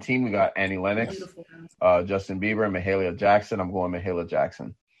 Round 17, we got Annie Lennox, Justin Bieber, and Mahalia Jackson. I'm going Mahalia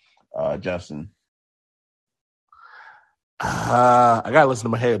Jackson. Justin. I gotta listen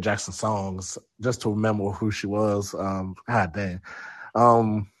to Mahalia Jackson songs just to remember who she was. God dang.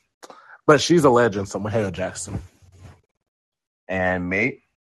 But she's a legend, so Mahalia Jackson. And Mate.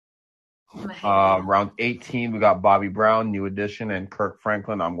 Round 18, we got Bobby Brown, New Edition, and Kirk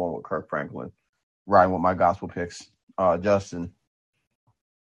Franklin. I'm going with Kirk Franklin. Riding with my gospel picks. Justin.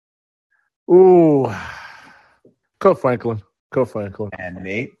 Ooh. Kirk Franklin. And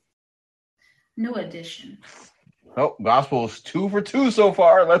Nate. New Edition. Oh, gospel's 2 for 2 so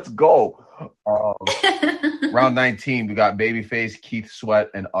far. Let's go. Round 19, we got Babyface, Keith Sweat,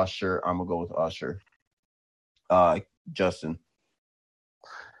 and Usher. I'm going to go with Usher. Justin.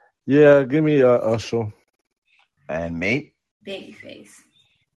 Yeah, give me Usher. And Mate. Babyface.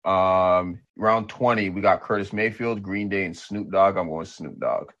 Round 20, we got Curtis Mayfield, Green Day, and Snoop Dogg. I'm going with Snoop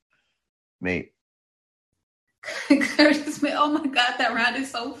Dogg. Mate. Curtis Mayfield. Oh my God, that round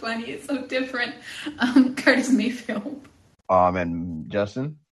is so funny. It's so different. Curtis Mayfield. And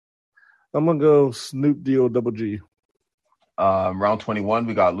Justin. I'm gonna go Snoop D-O-double-G. Round 21,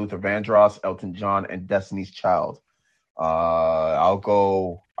 we got Luther Vandross, Elton John, and Destiny's Child. I'll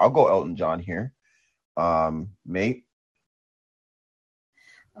go Elton John here. Mate.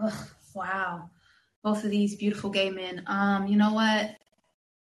 Ugh, wow. Both of these beautiful gay men. You know what?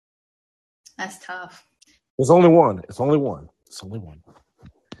 That's tough. It's only one.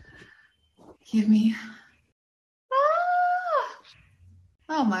 Give me.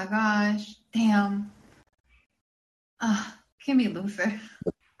 Oh my gosh. Damn. Give me Luther.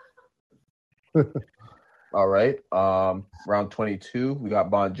 All right. Round 22, we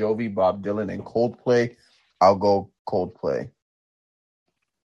got Bon Jovi, Bob Dylan, and Coldplay. I'll go Coldplay.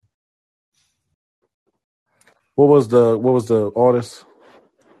 What was the artist?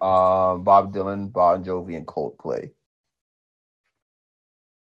 Bob Dylan, Bon Jovi, and Coldplay.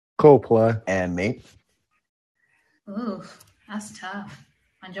 And Mate. Ooh, that's tough.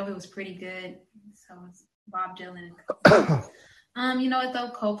 Bon Jovi was pretty good. So it's Bob Dylan. You know what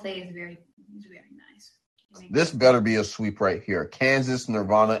though? Coldplay is very nice. This better be a sweep right here. Kansas,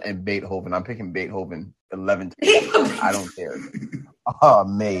 Nirvana, and Beethoven. I'm picking Beethoven 11 to I don't care.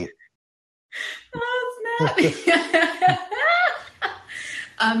 Mate. Oh, snap.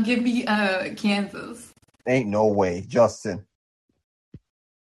 Give me Kansas. Ain't no way. Justin.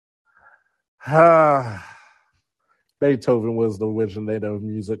 Beethoven was the originator of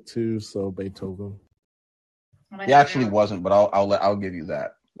music too, so Beethoven. He actually wasn't, but I'll give you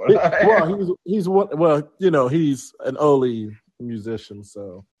that. He's an early musician,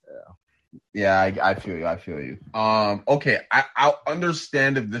 so yeah. I feel you. Okay, I'll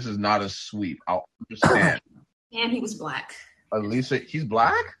understand if this is not a sweep. I'll understand. And he was black. At least he's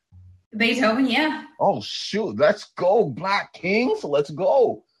black? Beethoven, yeah. Oh shoot, let's go, Black Kings. Let's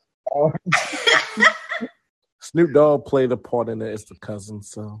go. Snoop Dogg played a part in it. It's the cousin,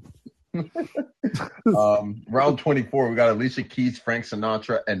 so. Round 24, we got Alicia Keys, Frank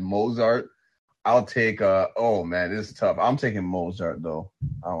Sinatra, and Mozart. I'll take oh man, this is tough. I'm taking Mozart though.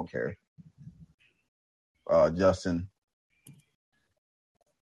 I don't care. Justin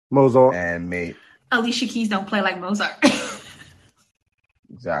Mozart. and Mate. Alicia Keys don't play like Mozart.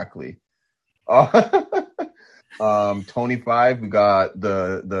 Exactly. 25, we got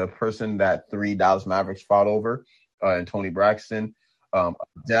the person that 3 Dallas Mavericks fought over, and Tony Braxton.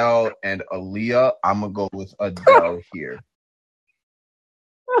 Adele and Aaliyah. I'm gonna go with Adele here.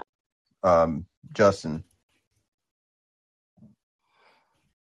 Justin.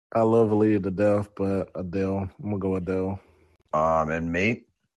 I love Aaliyah to death, but Adele. I'm gonna go Adele. And Mate.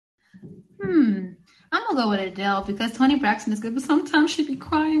 I'm gonna go with Adele because Tony Braxton is good, but sometimes she'd be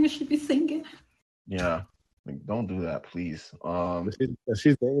crying and she'd be singing. Yeah. Like, don't do that, please.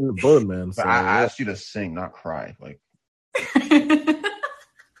 She's in the Birdman. So I asked you to sing, not cry. Like,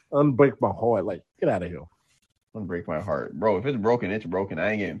 unbreak my heart. Like, get out of here. don't break my heart, bro. If it's broken, it's broken.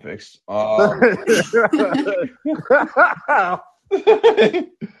 I ain't getting fixed. Round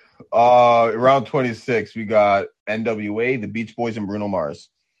 26, we got NWA, the Beach Boys, and Bruno Mars.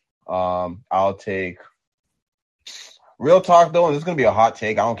 I'll take. Real talk though, and this is gonna be a hot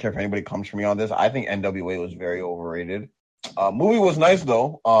take. I don't care if anybody comes for me on this. I think NWA was very overrated. Movie was nice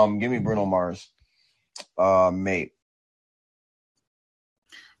though. Give me Bruno Mars. Mate.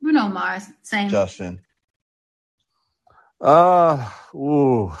 Bruno Mars, same. Justin. I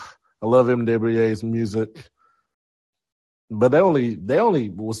love MWA's music, but they only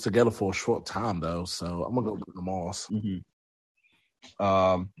was together for a short time though. So I'm gonna go Bruno Mars. Mm-hmm.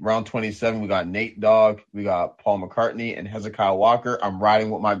 Round 27, we got Nate Dogg, we got Paul McCartney, and Hezekiah Walker. I'm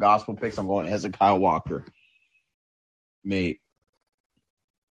riding with my gospel picks. I'm going Hezekiah Walker. Mate.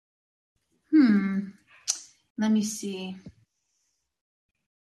 Let me see.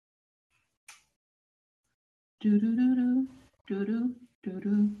 No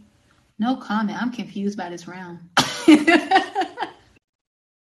comment. I'm confused by this round.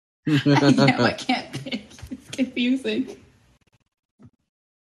 I can't pick. It's confusing.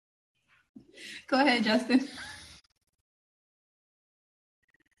 Go ahead, Justin.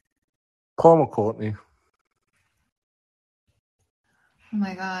 Paul McCartney. Oh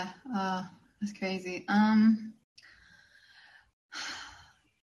my God. That's crazy.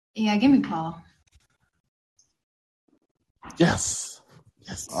 Yeah, give me Paul. Yes.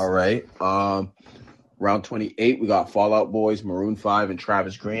 All right. Round 28, we got Fall Out Boys, Maroon 5, and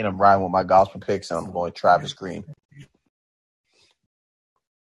Travis Green. I'm riding with my gospel picks, and I'm going Travis Green.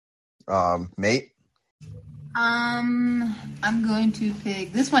 Mate. I'm going to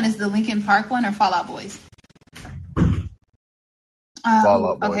pick. This one is the Linkin Park one or Fall Out Boys. Fall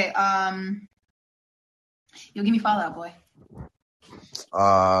Out Boy. Okay. You'll give me Fall Out Boy.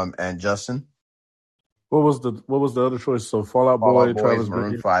 And Justin. What was the other choice? So Fall Out Boy, Travis Maroon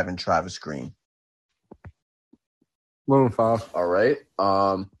Green. 5, and Travis Green. Maroon 5. All right.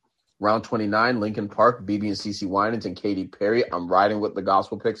 Round 29, Linkin Park, BB and CeCe Winans, and Katy Perry. I'm riding with the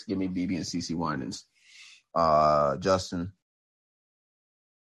gospel picks. Give me BB and CeCe Winans. Justin.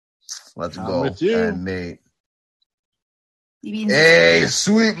 Let's go. With you. And Mate. Hey,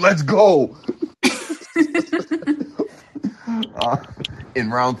 sweep. Let's go. In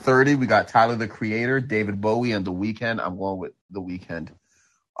round 30, we got Tyler, the Creator, David Bowie, and The Weeknd. I'm going with The Weeknd.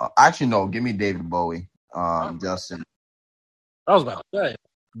 Actually, no. Give me David Bowie. Justin. I was about to say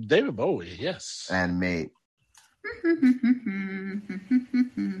David Bowie, yes. And Mate.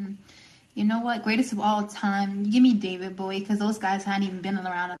 You know what? Greatest of all time. Give me David Bowie because those guys hadn't even been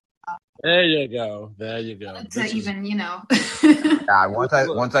around. There you go. To even, Yeah,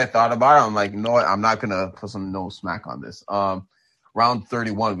 once I thought about it, I'm like, you know what? I'm not gonna put some no smack on this. Round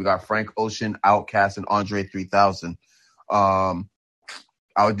 31, we got Frank Ocean, Outkast, and Andre 3000. I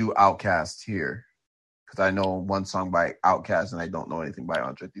would do Outkast here because I know one song by Outkast and I don't know anything by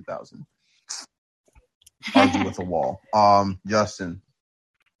Andre 3000. Argue with a wall. Justin.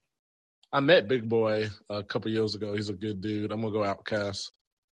 I met Big Boy a couple years ago. He's a good dude. I'm gonna go Outkast.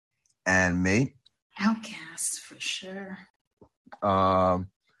 And Mate. Outkast for sure.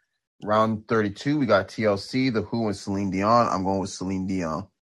 Round 32, we got TLC, The Who, and Celine Dion. I'm going with Celine Dion.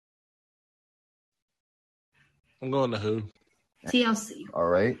 I'm going to Who. TLC. All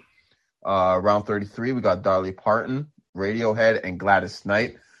right. Round 33, we got Dolly Parton, Radiohead, and Gladys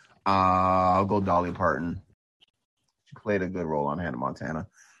Knight. I'll go Dolly Parton. She played a good role on Hannah Montana.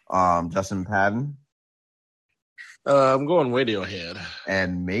 Justin Patton. I'm going Radiohead.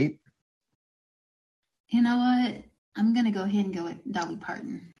 And Mate. You know what? I'm going to go ahead and go with Dolly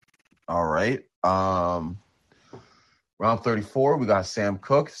Parton. All right. Round 34, we got Sam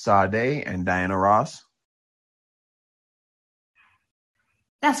Cooke, Sade, and Diana Ross.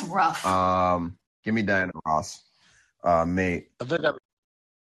 That's rough. Give me Diana Ross. Mate. I think I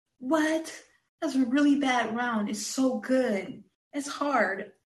What? That's a really bad round. It's so good. It's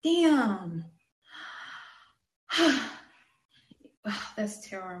hard. Damn. That's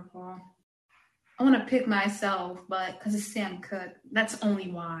terrible. I want to pick myself, but because it's Sam Cooke. That's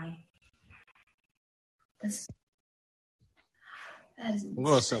only why. That is I'm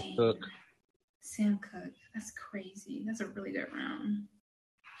going Sam insane. Cooke. Sam Cooke. That's crazy. That's a really good round.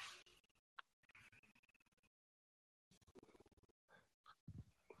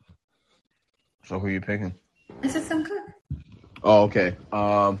 So who are you picking? I said Sam Cooke. Oh, okay.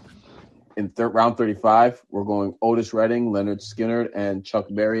 In round 35, we're going Otis Redding, Leonard Skinner, and Chuck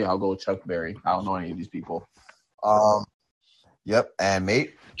Berry. I'll go with Chuck Berry. I don't know any of these people. Yep. And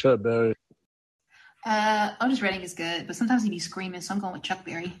Mate? Chuck Berry. Otis Redding is good, but sometimes he be screaming, so I'm going with Chuck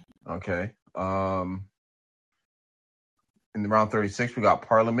Berry. Okay. In the round 36, we got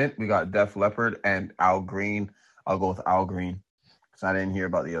Parliament, we got Def Leppard, and Al Green. I'll go with Al Green because I didn't hear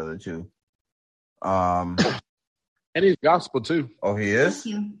about the other two. And he's gospel too. Oh, he is?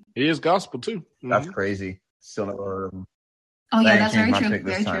 Thank you. He is gospel too. That's crazy. Still never heard of him. Oh, yeah, I that's changed very my true. pick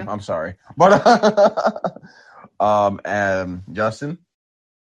this Very time. true. I'm sorry. But Justin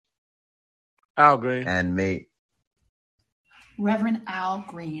Al Green. and Mate. Reverend Al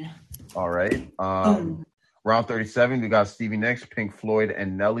Green. All right. Boom. Round 37, we got Stevie Nicks, Pink Floyd,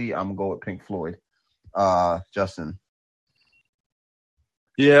 and Nelly. I'm going to go with Pink Floyd. Justin.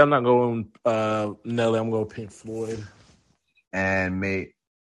 Yeah, I'm not going Nelly. I'm going Pink Floyd. And Mate.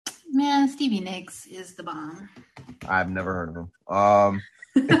 Man, Stevie Nicks is the bomb. I've never heard of him.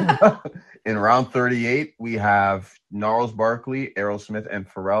 In round 38, we have Gnarls Barkley, Aerosmith, and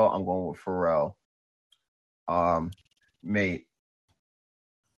Pharrell. I'm going with Pharrell. Mate.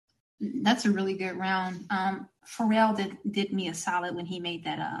 That's a really good round. Pharrell did me a solid when he made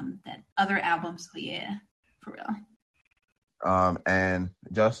that other album. So yeah, Pharrell. And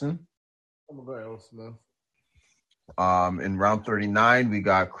Justin. I'm going to go Aerosmith. In round 39, we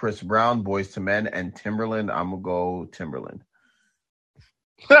got Chris Brown, Boyz II Men, and Timberland. I'm going to go Timberland.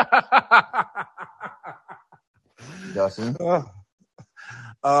 Justin. I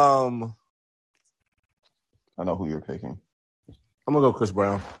know who you're picking. I'm going to go Chris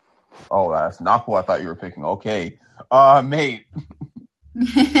Brown. Oh, that's not who I thought you were picking. Okay. Mate.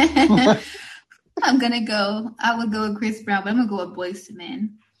 I would go with Chris Brown, but I'm gonna go with Boyz II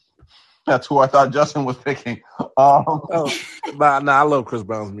Men. That's who I thought Justin was picking. But I love Chris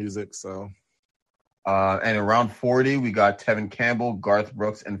Brown's music, so. And in round 40, we got Tevin Campbell, Garth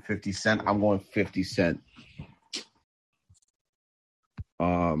Brooks, and 50 Cent. I'm going 50 Cent.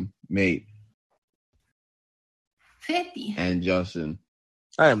 Mate. 50. And Justin.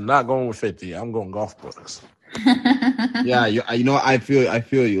 I am not going with 50. I'm going Garth Brooks. Yeah, you know, I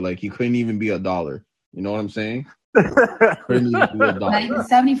feel you. Like, you couldn't even be $1. You know what I'm saying? Couldn't even be $1. Not even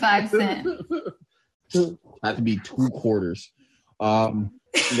 75 cents. Had to be 2 quarters. You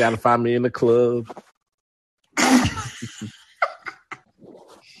gotta find me in the club.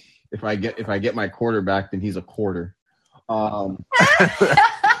 If I get my quarterback, then he's a quarter.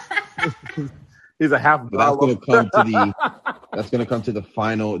 He's a half. That's gonna come to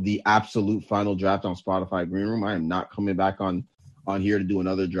the absolute final draft on Spotify Green Room. I am not coming back on here to do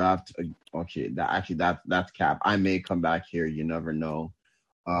another draft. Okay, that's cap. I may come back here. You never know.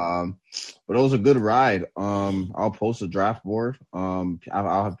 But it was a good ride. I'll post a draft board. I'll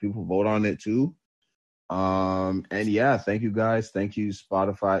have people vote on it too. And yeah, thank you guys. Thank you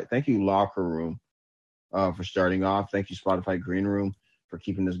Spotify. Thank you Locker Room for starting off. Thank you Spotify Green Room for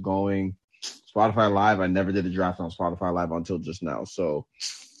keeping this going. Spotify Live, I never did a draft on Spotify Live until just now, so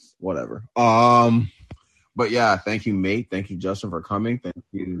whatever. But yeah, thank you, Mate. Thank you, Justin, for coming. Thank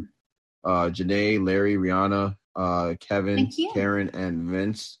you, Janae, Larry, Rihanna, Kevin, Karen, and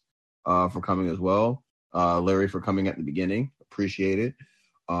Vince for coming as well. Larry for coming at the beginning. Appreciate it.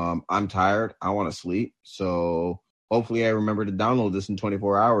 I'm tired. I want to sleep. So hopefully I remember to download this in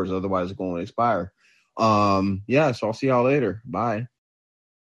 24 hours. Otherwise, it's going to expire. Yeah, so I'll see y'all later. Bye.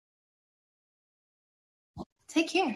 Take care.